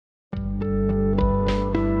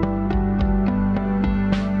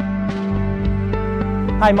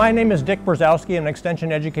Hi, my name is Dick Brzezowski. I'm an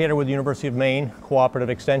extension educator with the University of Maine Cooperative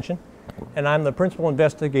Extension, and I'm the principal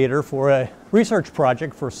investigator for a research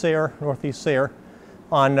project for Sayre, Northeast Sayre,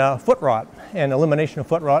 on foot rot and elimination of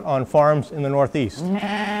foot rot on farms in the Northeast.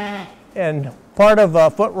 And part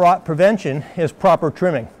of foot rot prevention is proper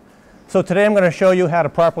trimming. So today I'm going to show you how to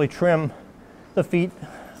properly trim the feet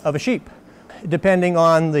of a sheep. Depending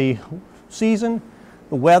on the season,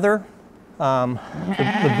 the weather,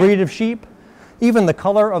 the breed of sheep, even the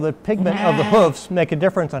color of the pigment of the hoofs make a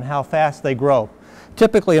difference on how fast they grow.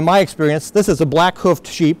 Typically, in my experience, this is a black-hoofed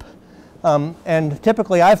sheep, and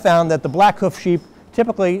typically I've found that the black-hoofed sheep,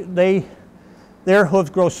 typically their hooves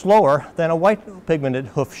grow slower than a white-pigmented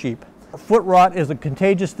hoof sheep. Foot rot is a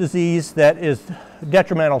contagious disease that is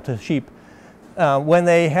detrimental to sheep. When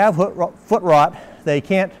they have foot rot, they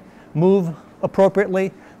can't move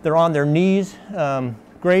appropriately. They're on their knees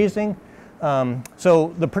grazing.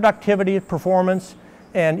 So the productivity, performance,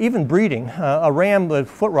 and even breeding. A ram with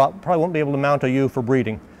foot rot probably won't be able to mount a ewe for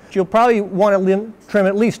breeding. You'll probably want to trim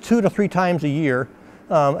at least 2 to 3 times a year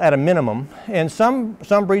at a minimum. And some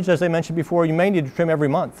breeds, as I mentioned before, you may need to trim every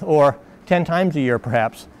month or 10 times a year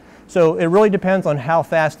perhaps. So it really depends on how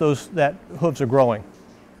fast that hooves are growing.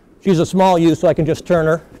 She's a small ewe, so I can just turn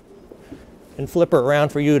her and flip her around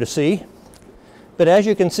for you to see. But as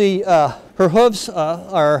you can see, her hooves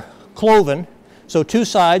are cloven, so 2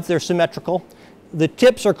 sides, they're symmetrical. The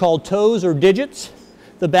tips are called toes or digits.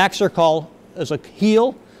 The backs are called as a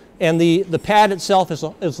heel, and the pad itself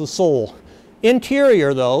is the sole.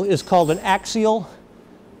 Interior, though, is called an axial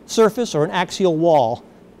surface or an axial wall.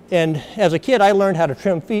 And as a kid, I learned how to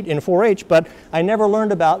trim feet in 4-H, but I never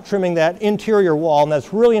learned about trimming that interior wall, and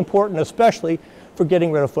that's really important, especially for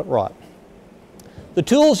getting rid of foot rot. The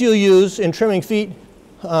tools you use in trimming feet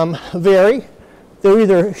vary. They're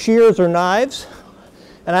either shears or knives,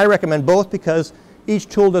 and I recommend both because each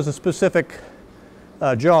tool does a specific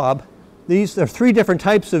job. There are 3 different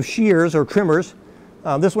types of shears or trimmers.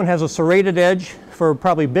 This one has a serrated edge for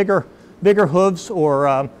probably bigger hooves,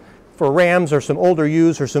 or for rams or some older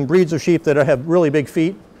ewes or some breeds of sheep that have really big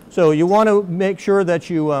feet. So you want to make sure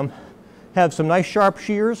that you have some nice sharp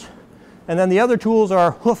shears. And then the other tools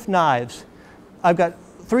are hoof knives. I've got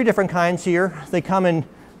 3 different kinds here. They come in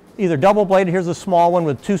either double bladed. Here's a small one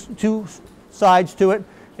with two sides to it,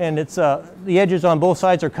 and it's the edges on both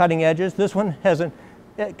sides are cutting edges. This one has a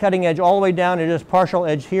cutting edge all the way down and just partial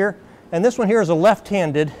edge here. And this one here is a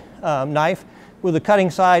left-handed knife with a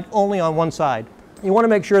cutting side only on one side. You want to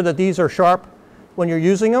make sure that these are sharp when you're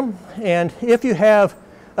using them. And if you have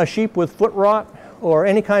a sheep with foot rot or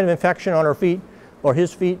any kind of infection on her feet or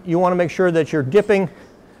his feet, you want to make sure that you're dipping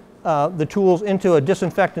the tools into a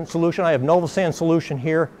disinfectant solution. I have Novosan solution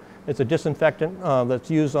here. It's a disinfectant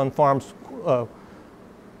that's used on farms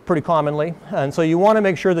pretty commonly. And so you want to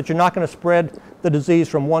make sure that you're not going to spread the disease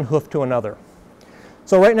from one hoof to another.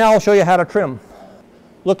 So right now I'll show you how to trim.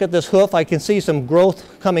 Look at this hoof. I can see some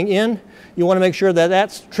growth coming in. You want to make sure that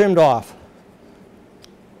that's trimmed off.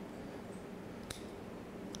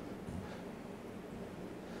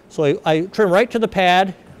 So I trim right to the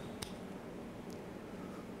pad.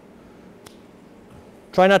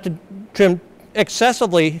 Try not to trim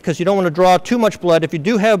excessively because you don't want to draw too much blood. If you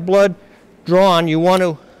do have blood drawn, you want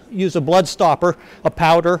to use a blood stopper, a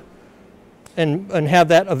powder, and have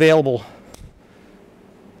that available.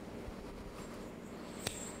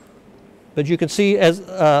 But you can see as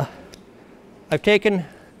I've taken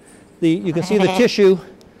you can see the tissue,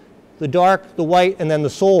 the dark, the white, and then the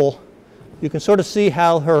sole. You can sort of see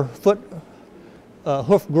how her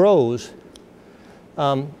hoof grows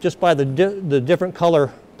just by the different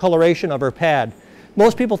coloration of her pad.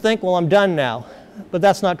 Most people think, well, I'm done now, but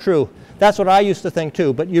that's not true. That's what I used to think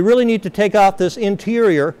too. But you really need to take off this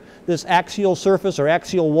interior, this axial surface or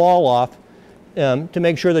axial wall off to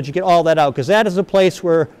make sure that you get all that out, because that is a place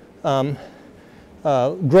where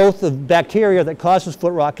growth of bacteria that causes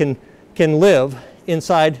foot rot can live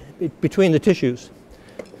inside between the tissues.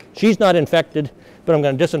 She's not infected, but I'm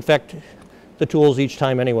going to disinfect the tools each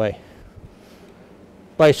time anyway.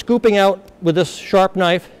 By scooping out with this sharp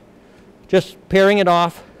knife, just paring it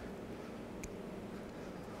off.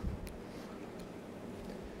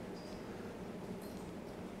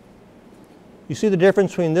 You see the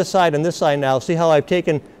difference between this side and this side now. See how I've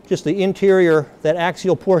taken just the interior, that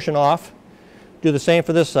axial portion off. Do the same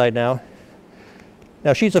for this side now.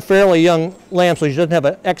 Now she's a fairly young lamb, so she doesn't have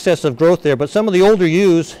an excess of growth there, but some of the older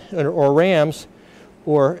ewes or rams,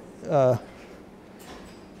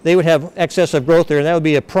 they would have excess of growth there, and that would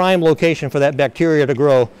be a prime location for that bacteria to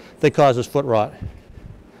grow that causes foot rot.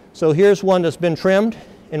 So here's one that's been trimmed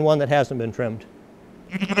and one that hasn't been trimmed.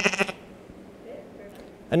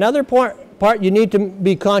 Another part you need to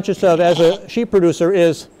be conscious of as a sheep producer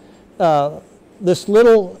is this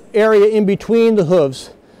little area in between the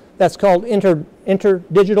hooves. That's called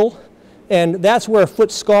interdigital, and that's where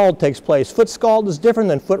foot scald takes place. Foot scald is different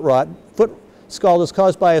than foot rot. Foot scald is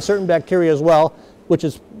caused by a certain bacteria as well, which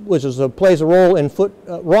plays a role in foot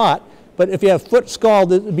rot. But if you have foot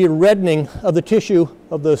scald, it would be a reddening of the tissue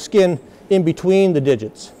of the skin in between the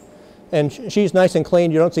digits. And she's nice and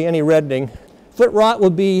clean. You don't see any reddening. Foot rot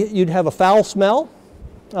would be, you'd have a foul smell.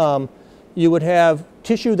 You would have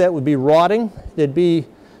tissue that would be rotting.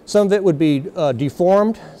 Some of it would be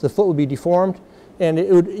deformed. The foot would be deformed. And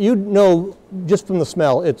you'd know just from the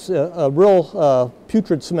smell. It's a real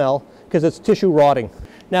putrid smell because it's tissue rotting.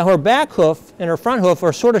 Now her back hoof and her front hoof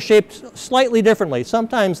are sort of shaped slightly differently.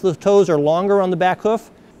 Sometimes the toes are longer on the back hoof.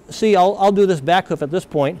 See, I'll do this back hoof at this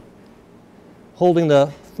point, holding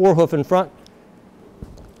the forehoof in front.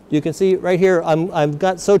 You can see right here, I've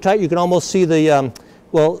got so tight you can almost see the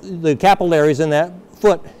capillaries in that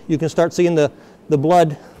foot. You can start seeing the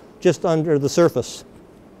blood just under the surface.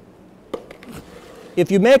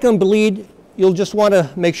 If you make them bleed, you'll just want to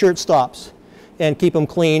make sure it stops and keep them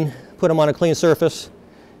clean, put them on a clean surface.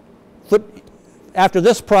 After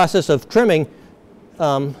this process of trimming,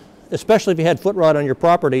 especially if you had foot rot on your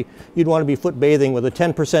property, you'd want to be foot bathing with a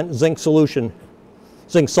 10% zinc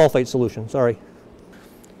sulfate solution, sorry.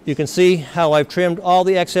 You can see how I've trimmed all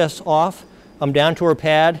the excess off. I'm down to her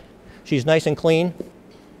pad. She's nice and clean.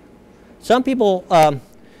 Some people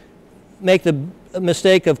make the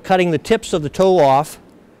mistake of cutting the tips of the toe off,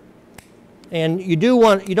 and you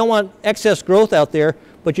don't want excess growth out there,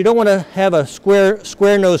 but you don't want to have a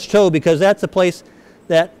square-nosed toe because that's a place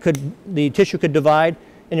that the tissue could divide,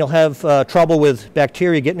 and you'll have trouble with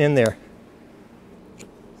bacteria getting in there.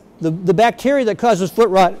 The bacteria that causes foot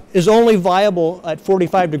rot is only viable at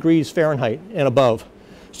 45 degrees Fahrenheit and above.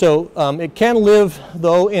 So it can live,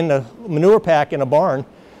 though, in a manure pack in a barn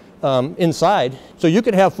inside. So you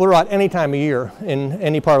could have foot rot any time of year in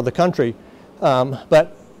any part of the country.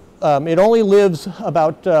 But it only lives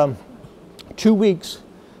about 2 weeks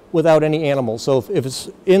without any animals. So if it's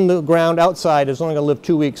in the ground outside, it's only going to live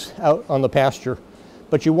 2 weeks out on the pasture.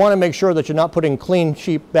 But you want to make sure that you're not putting clean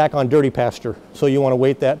sheep back on dirty pasture. So you want to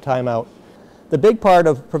wait that time out. The big part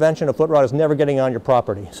of prevention of foot rot is never getting on your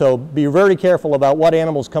property. So be very careful about what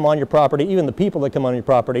animals come on your property. Even the people that come on your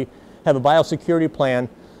property, have a biosecurity plan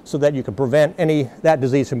so that you can prevent that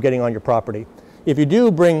disease from getting on your property. If you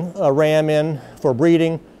do bring a ram in for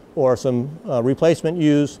breeding or some replacement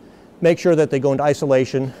ewes, make sure that they go into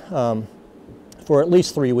isolation for at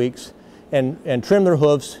least 3 weeks and trim their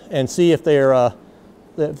hooves and see if they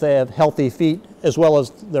have healthy feet as well as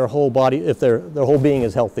their whole body, if their whole being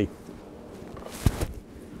is healthy.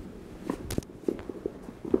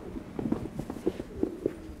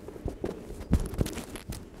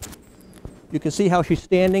 You can see how she's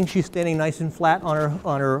standing. She's standing nice and flat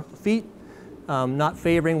on her feet, not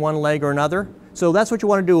favoring one leg or another. So that's what you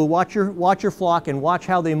want to do. Watch your flock and watch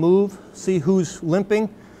how they move. See who's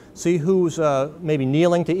limping. See who's maybe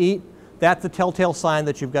kneeling to eat. That's the telltale sign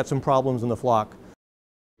that you've got some problems in the flock.